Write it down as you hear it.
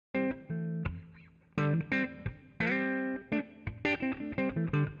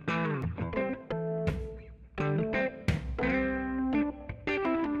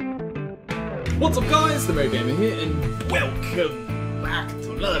What's up guys, TheMerryGamer here, and welcome back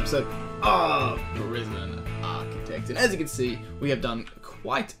to another episode of Prison Architect. And as you can see, we have done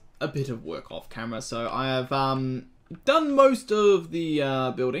quite a bit of work off camera. So I have done most of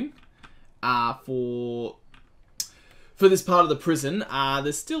the building for this part of the prison.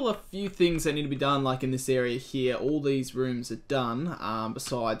 There's still a few things that need to be done, like in this area here. All these rooms are done,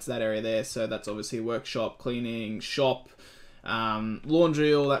 besides that area there. So that's obviously workshop, cleaning, shop,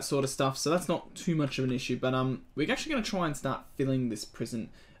 laundry, all that sort of stuff. So that's not too much of an issue. But we're actually going to try and start filling this prison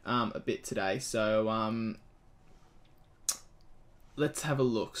a bit today. So let's have a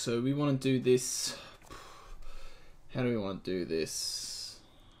look. So we want to do this. How do we want to do this?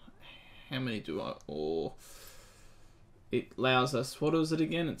 How many do I... Or... It allows us, what is it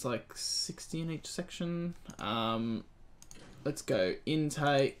again? It's like 60 in each section. Let's go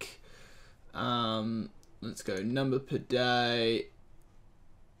intake. Let's go number per day.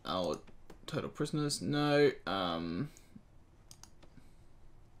 Oh, total prisoners, no.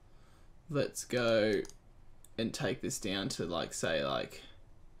 Let's go and take this down to like, say like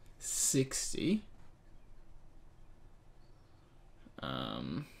 60.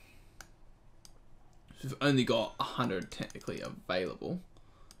 We've only got 100 technically available,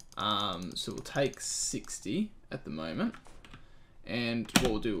 so we'll take 60 at the moment, and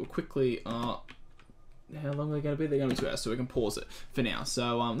what we'll do, we'll quickly, how long are they going to be? They're going to be 2 hours, so we can pause it for now.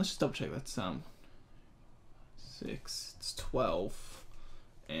 So let's just double check. That's 6, it's 12,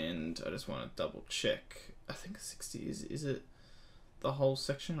 and I just want to double check. I think 60 is it the whole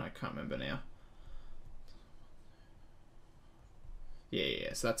section? I can't remember now.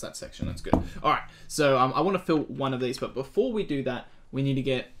 Yeah, so that's that section, that's good. Alright, so I want to fill one of these, but before we do that, we need to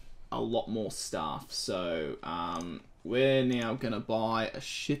get a lot more staff. So we're now going to buy a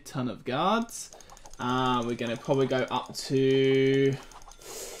shit ton of guards. We're going to probably go up to,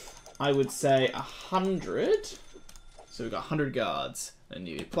 I would say, 100. So we've got 100 guards. And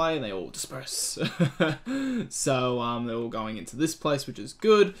you play and they all disperse. So they're all going into this place, which is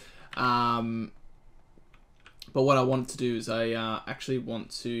good. But what I wanted to do is I actually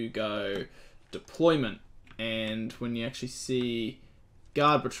want to go deployment, and when you actually see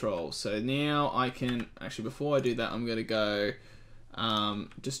guard patrol, so now I can actually, before I do that, I'm going to go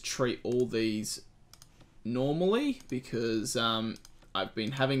just treat all these normally, because I've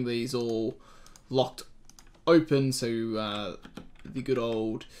been having these all locked open so the good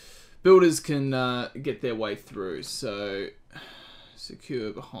old builders can get their way through. So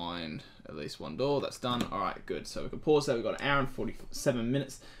secure behind at least one door. That's done. Alright, good. So we can pause that. We've got an hour and 47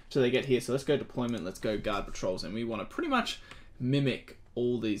 minutes till they get here. So let's go deployment. Let's go guard patrols. And we want to pretty much mimic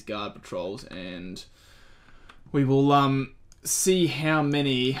all these guard patrols. And we will see how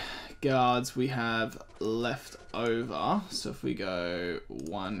many guards we have left over. So if we go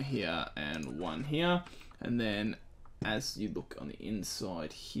one here and one here. And then as you look on the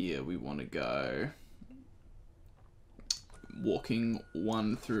inside here, we want to go walking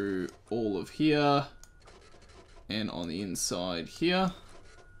one through all of here, and on the inside here.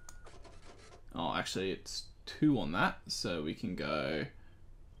 Oh, actually it's 2 on that, so we can go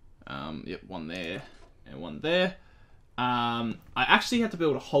yep, one there and one there. I actually had to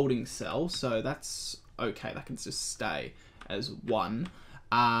build a holding cell, so that's okay, that can just stay as 1.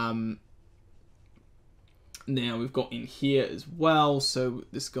 Now we've got in here as well, so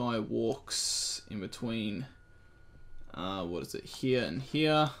this guy walks in between what is it, here and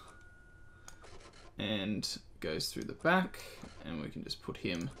here, and goes through the back, and we can just put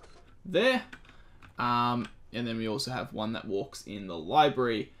him there. And then we also have one that walks in the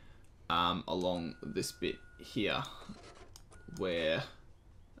library along this bit here, where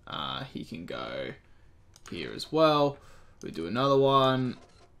he can go here as well. We do another one,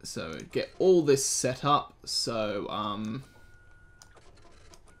 so get all this set up so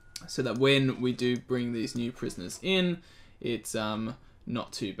so that when we do bring these new prisoners in, it's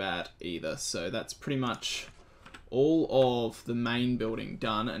not too bad either. So that's pretty much all of the main building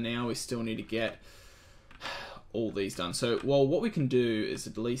done, and now we still need to get all these done. So, well, what we can do is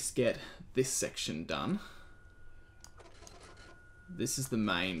at least get this section done. This is the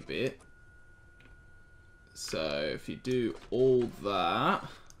main bit. So if you do all that,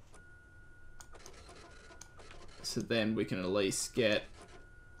 so then we can at least get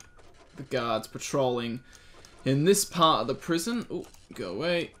the guards patrolling in this part of the prison. Oh, go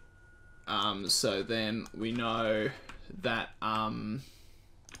away. So then we know that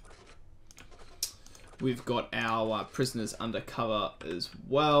we've got our prisoners under cover as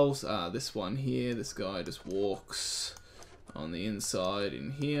well. This one here, this guy just walks on the inside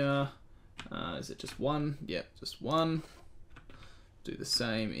in here. Is it just one? Yep, just one. Do the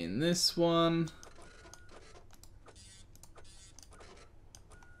same in this one.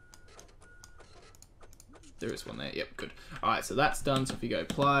 There is one there. Yep, good. Alright, so that's done. So if you go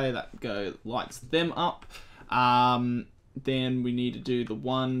play, that lights them up. Then we need to do the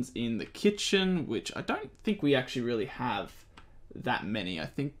ones in the kitchen, which I don't think we actually really have that many. I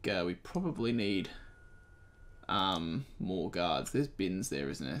think we probably need more guards. There's bins there,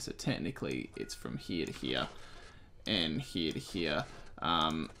 isn't there? So technically it's from here to here and here to here.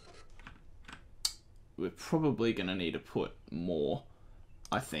 We're probably going to need to put more,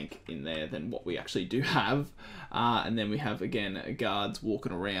 I think, in there than what we actually do have. And then we have, again, guards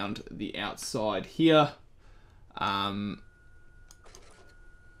walking around the outside here. All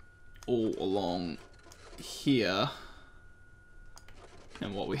along here.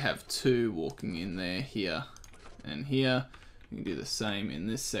 And what we have 2 walking in there, here and here. You can do the same in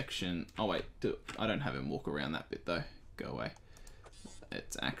this section. Oh wait, I don't have him walk around that bit though. Go away.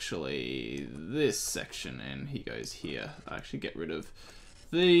 It's actually this section and he goes here. I actually get rid of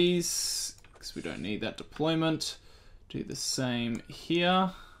these because we don't need that deployment. Do the same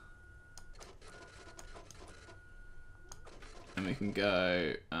here. And we can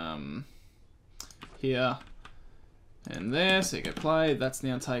go here and there. So you go play. That's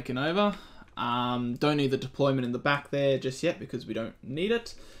now taken over. Don't need the deployment in the back there just yet because we don't need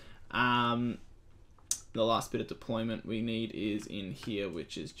it. The last bit of deployment we need is in here,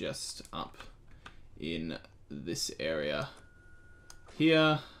 which is just up in this area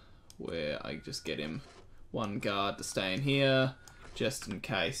here, where I just get him 1 guard to stay in here, just in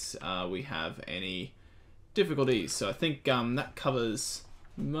case we have any difficulties. So I think that covers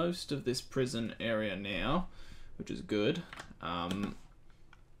most of this prison area now, which is good.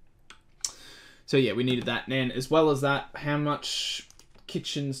 So yeah, we needed that. And as well as that, how much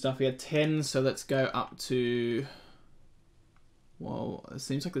kitchen stuff? We had 10, so let's go up to... Well, it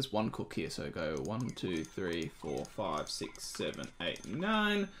seems like there's 1 cook here, so go 1, 2, 3, 4, 5, 6, 7, 8,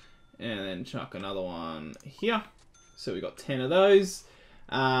 9, and then chuck another one here. So we got 10 of those.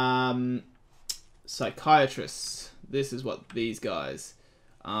 Psychiatrists. This is what these guys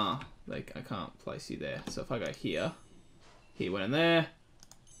are. Like, I can't place you there. So if I go here, he went in there.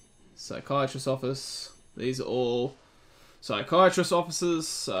 Psychiatrist office. These are all psychiatrist offices.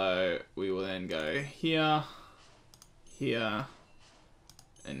 So we will then go here, here,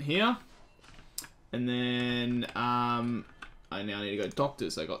 and here. And then I now need to go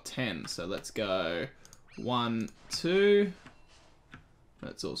doctors. I got 10. So let's go 1, 2.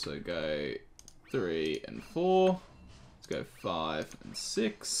 Let's also go 3 and 4. Let's go 5 and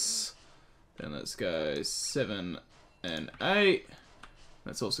 6. Then let's go 7 and 8.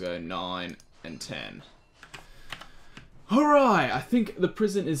 Let's also go 9 and 10. Alright, I think the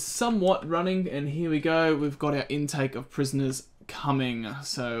prison is somewhat running, and here we go. We've got our intake of prisoners coming.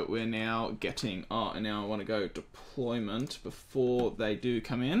 So we're now getting... Oh, and now I want to go deployment before they do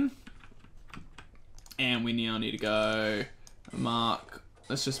come in. And we now need to go mark...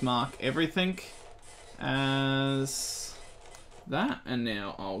 Let's just mark everything as that. And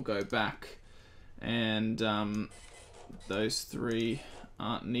now I'll go back and those 3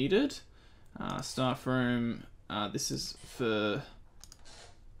 aren't needed. Staff room, this is for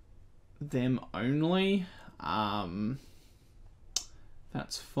them only.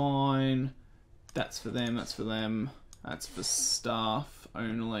 That's fine. That's for them, that's for them. That's for staff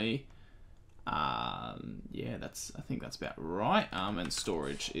only. Yeah, I think that's about right. And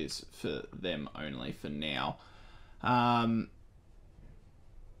storage is for them only for now. I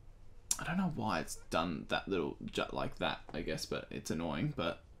don't know why it's done that little like that, I guess, but it's annoying,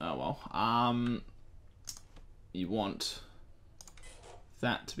 but oh well. You want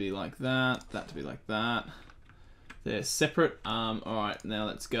that to be like that to be like that. They're separate. Alright, now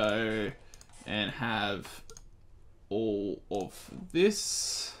let's go and have all of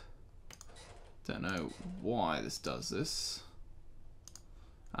this. Don't know why this does this.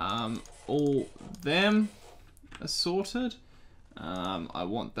 All them are sorted. I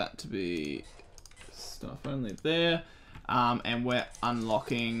want that to be stuff only there. And we're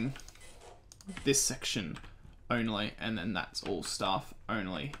unlocking this section only, and then that's all staff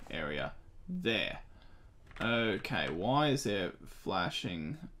only area there. Okay, why is there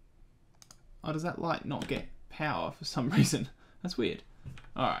flashing? Oh, does that light not get power for some reason? That's weird.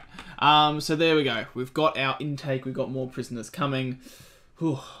 Alright, so there we go. We've got our intake, we've got more prisoners coming.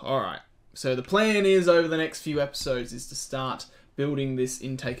 Alright, so the plan is over the next few episodes is to start building this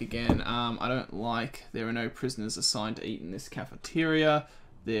intake again. I don't like there are no prisoners assigned to eat in this cafeteria.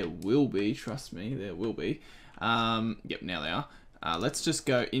 There will be, trust me, there will be. Yep, now they are. Let's just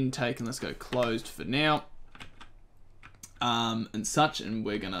go intake and let's go closed for now. and such, and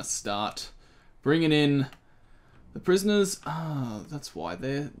we're gonna start bringing in the prisoners. Oh, that's why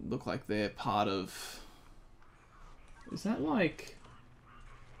they look like they're part of... Is that like...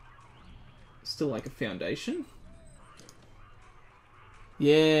 Still like a foundation?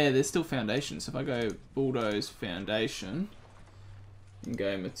 Yeah, there's still foundation. So if I go bulldoze foundation and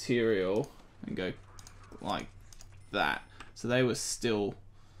go material and go like that. So they were still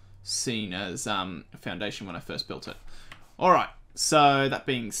seen as a foundation when I first built it. Alright, so that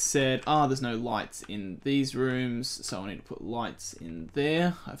being said, there's no lights in these rooms, so I need to put lights in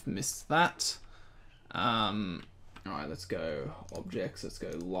there. I've missed that. Alright, let's go objects, let's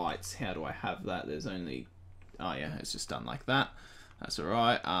go lights. How do I have that? There's only... Oh yeah, it's just done like that. That's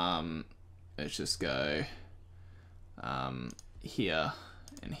alright. Let's just go here,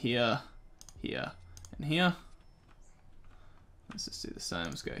 and here, here, and here. Let's just do the same.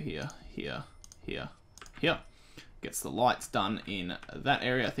 Let's go here, here, here, here. Gets the lights done in that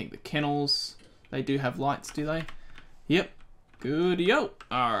area. I think the kennels, they do have lights, do they? Yep. Good-yo.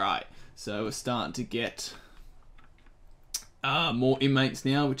 Alright, so we're starting to get more inmates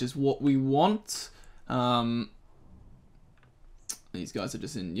now, which is what we want. These guys are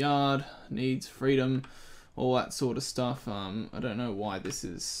just in yard, needs, freedom, all that sort of stuff. I don't know why this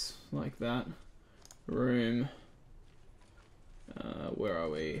is like that. Room. Where are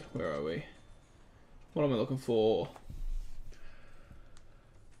we? Where are we? What am I looking for?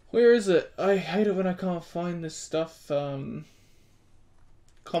 Where is it? I hate it when I can't find this stuff. Common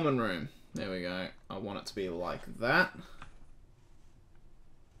room. There we go. I want it to be like that.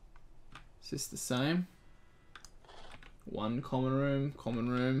 Is this the same? One common room, common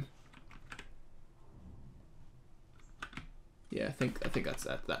room. Yeah, I think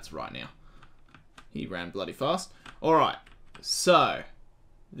that's right now. He ran bloody fast. Alright, so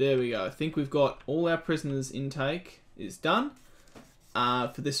there we go. I think we've got all our prisoners intake is done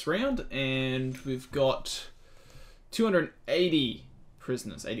for this round, and we've got 280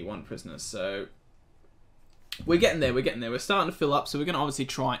 prisoners, 81 prisoners, so we're getting there, we're getting there. We're starting to fill up, so we're going to obviously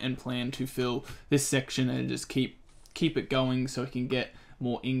try and plan to fill this section and just keep it going so we can get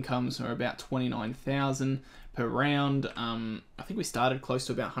more income. So we're about 29,000 per round. I think we started close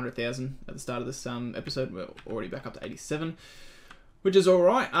to about 100,000 at the start of this episode. We're already back up to 87, which is all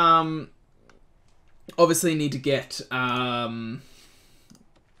right. Obviously need to get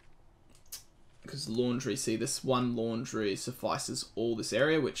because laundry, see, this one laundry suffices all this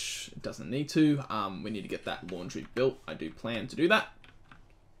area, which it doesn't need to. We need to get that laundry built. I do plan to do that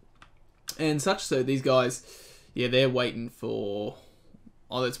and such. So these guys, yeah, they're waiting for...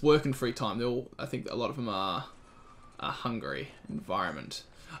 Oh, it's work and free time. They're all, I think a lot of them are a hungry environment.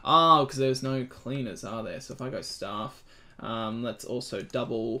 Oh, because there's no cleaners, are there? So if I go staff, let's also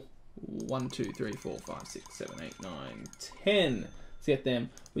double 1, 2, 3, 4, 5, 6, 7, 8, 9, 10. Let's get them.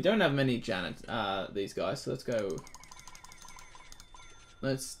 We don't have many these guys, so let's go.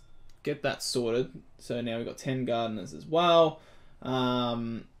 Let's get that sorted. So now we've got 10 gardeners as well,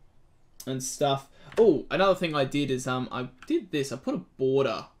 and stuff. Oh, another thing I did is I did this. I put a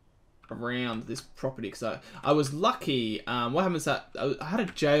border around this property because I was lucky. What happened is that I had a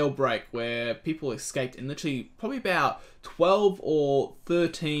jailbreak where people escaped, and literally probably about 12 or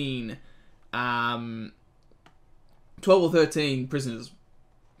 13 prisoners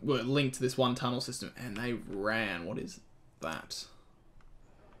were linked to this one tunnel system, and they ran. What is that?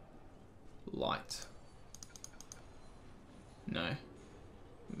 Light. No.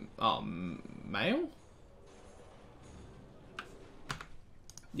 Oh, mail?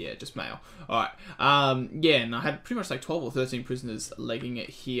 Yeah, just mail. Alright. Yeah, and I had pretty much like 12 or 13 prisoners legging it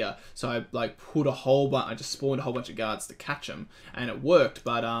here. So I like put a whole bunch, I just spawned a whole bunch of guards to catch them, and it worked,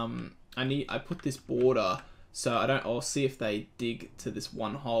 but I put this border so I'll see if they dig to this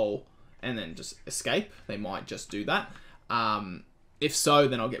one hole and then just escape. They might just do that. If so,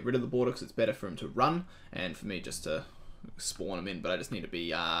 then I'll get rid of the border because it's better for them to run and for me just to spawn them in, but I just need to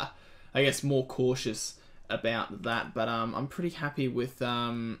be I guess more cautious about that. But I'm pretty happy with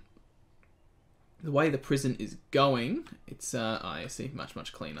the way the prison is going. It's I see,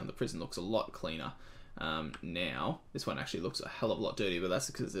 much cleaner. The prison looks a lot cleaner now. This one actually looks a hell of a lot dirtier, but that's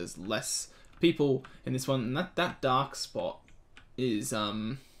because there's less people in this one, and that dark spot is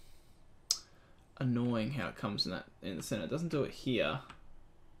annoying how it comes in the center. It doesn't do it here,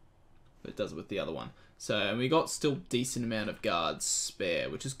 but it does it with the other one. So, and we got still decent amount of guards spare,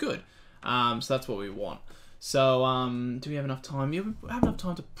 which is good. So that's what we want. So, do we have enough time? Yeah, we have enough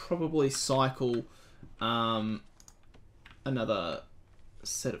time to probably cycle another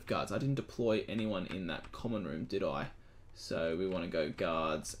set of guards. I didn't deploy anyone in that common room, did I? So we want to go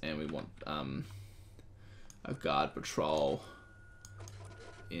guards, and we want a guard patrol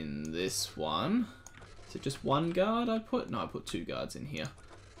in this one. Is it just one guard I put? No, I put 2 guards in here.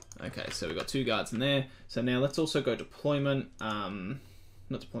 Okay, so we've got 2 guards in there. So now let's also go deployment. Not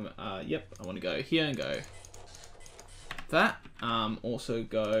deployment. Yep, I want to go here and go that. Also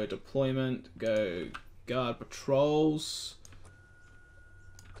go deployment, go guard patrols.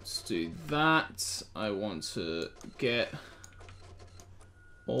 Let's do that. I want to get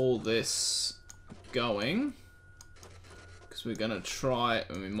all this going because we're going to try,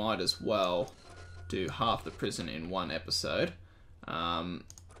 and we might as well do half the prison in one episode. 5,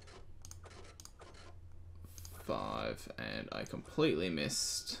 and I completely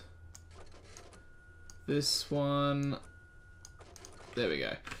missed this one. There we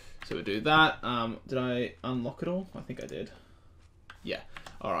go. So we'll do that. Did I unlock it all? I think I did. Yeah.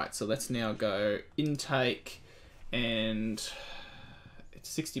 Alright, so let's now go intake, and it's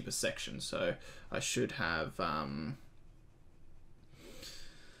 60 per section, so I should have times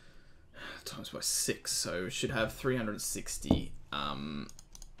by 6, so we should have 360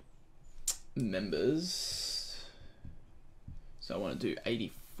 members. So I want to do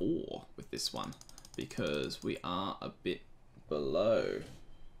 84 with this one because we are a bit below.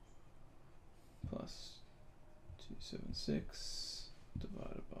 Plus 276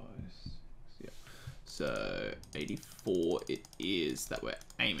 divided by 6. Yeah. So 84 it is that we're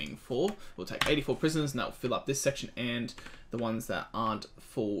aiming for. We'll take 84 prisoners, and that will fill up this section and the ones that aren't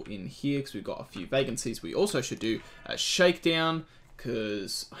full in here because we've got a few vacancies. We also should do a shakedown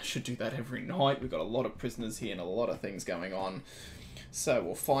because I should do that every night. We've got a lot of prisoners here and a lot of things going on. So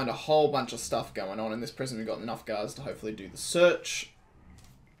we'll find a whole bunch of stuff going on in this prison. We've got enough guards to hopefully do the search.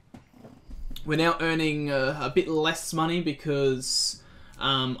 We're now earning a bit less money because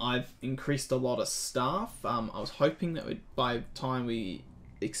I've increased a lot of staff. I was hoping that by the time we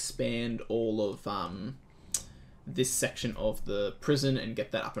expand all of this section of the prison and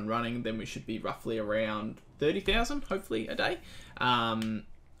get that up and running, then we should be roughly around 30,000, hopefully, a day. I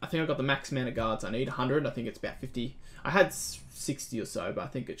think I've got the max amount of guards I need, 100. I think it's about 50. I had 60 or so, but I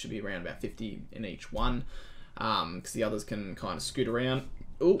think it should be around about 50 in each one, because the others can kind of scoot around.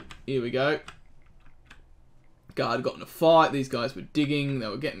 Oh, here we go. Guard got in a fight. These guys were digging. They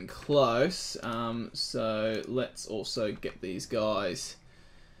were getting close. So let's also get these guys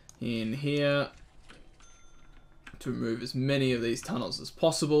in here to remove as many of these tunnels as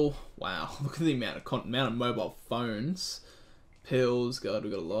possible. Wow, look at the amount of mobile phones. Pills. God,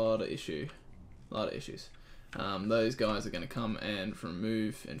 we've got a lot of issues. Those guys are going to come and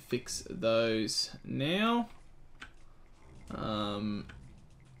remove and fix those now.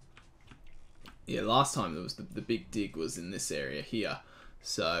 Yeah, last time there was the big dig was in this area here.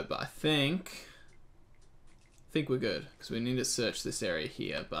 So, but I think we're good because we need to search this area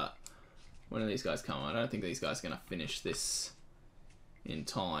here. But when are these guys coming? I don't think these guys are going to finish this in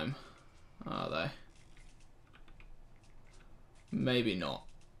time, are they? Maybe not.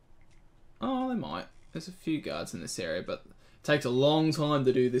 Oh, they might. There's a few guards in this area, but it takes a long time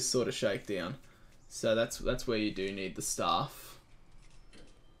to do this sort of shakedown. So that's where you do need the staff.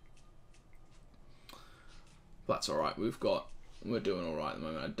 But that's alright, we're doing alright at the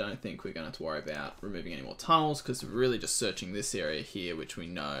moment. I don't think we're going to have to worry about removing any more tunnels, because we're really just searching this area here, which we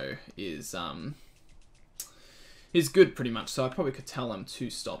know is good pretty much. So I probably could tell them to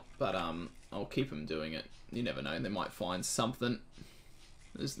stop, but I'll keep them doing it. You never know, they might find something.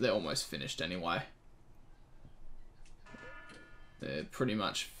 They're almost finished anyway. They're pretty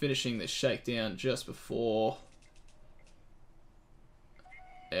much finishing this shakedown just before.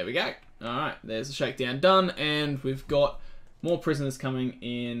 There we go. Alright, there's the shakedown done, and we've got more prisoners coming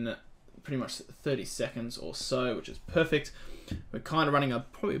in pretty much 30 seconds or so, which is perfect. We're kind of running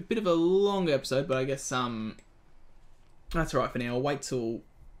probably a bit of a longer episode, but I guess that's alright for now. I'll wait till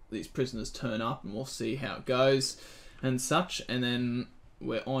these prisoners turn up and we'll see how it goes and such, and then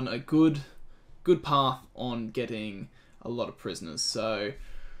we're on a good path on getting a lot of prisoners. So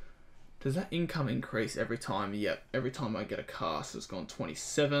does that income increase every time? Yep, every time I get a car. So it's gone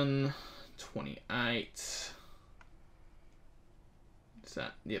 27, 28. Is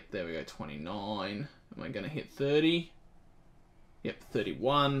that? Yep, there we go, 29. Am I going to hit 30? Yep,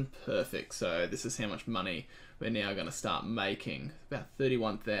 31. Perfect. So this is how much money we're now going to start making. About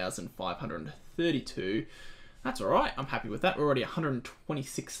 31,532. That's alright, I'm happy with that. We're already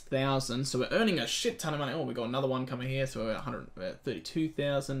 126,000, so we're earning a shit ton of money. Oh, we got another one coming here, so we're at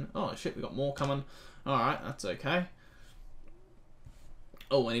 132,000. Oh shit, we got more coming. Alright, that's okay.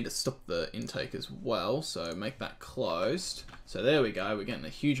 Oh, I need to stop the intake as well, so make that closed. So there we go, we're getting a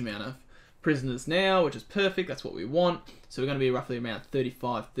huge amount of prisoners now, which is perfect, that's what we want. So we're going to be roughly around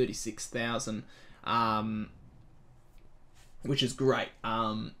 35,000, 36,000 which is great.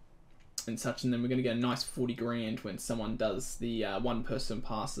 And such, and then we're going to get a nice 40 grand when someone does the one person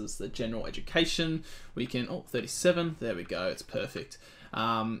passes the general education. We can 37. There we go. It's perfect.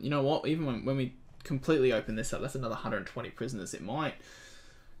 You know what? Even when we completely open this up, that's another 120 prisoners. It might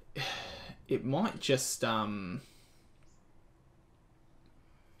just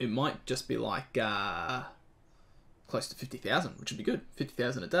be like close to 50,000, which would be good.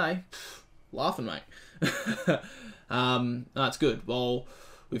 50,000 a day, laughing, mate. That's good. Well,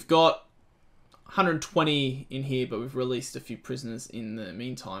 we've got 120 in here, but we've released a few prisoners in the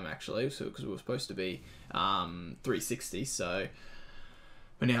meantime, actually. So because we were supposed to be 360, so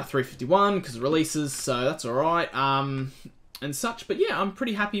we're now 351 because of releases. So that's all right. And such. But yeah, I'm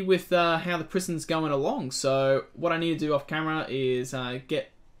pretty happy with how the prison's going along. So what I need to do off camera is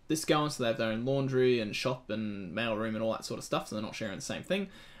get this going so they have their own laundry and shop and mailroom and all that sort of stuff, so they're not sharing the same thing.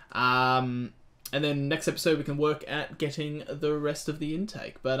 And then next episode we can work at getting the rest of the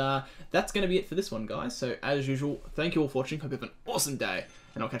intake. But that's going to be it for this one, guys. So as usual, thank you all for watching. Hope you have an awesome day,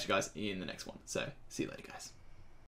 and I'll catch you guys in the next one. So see you later, guys.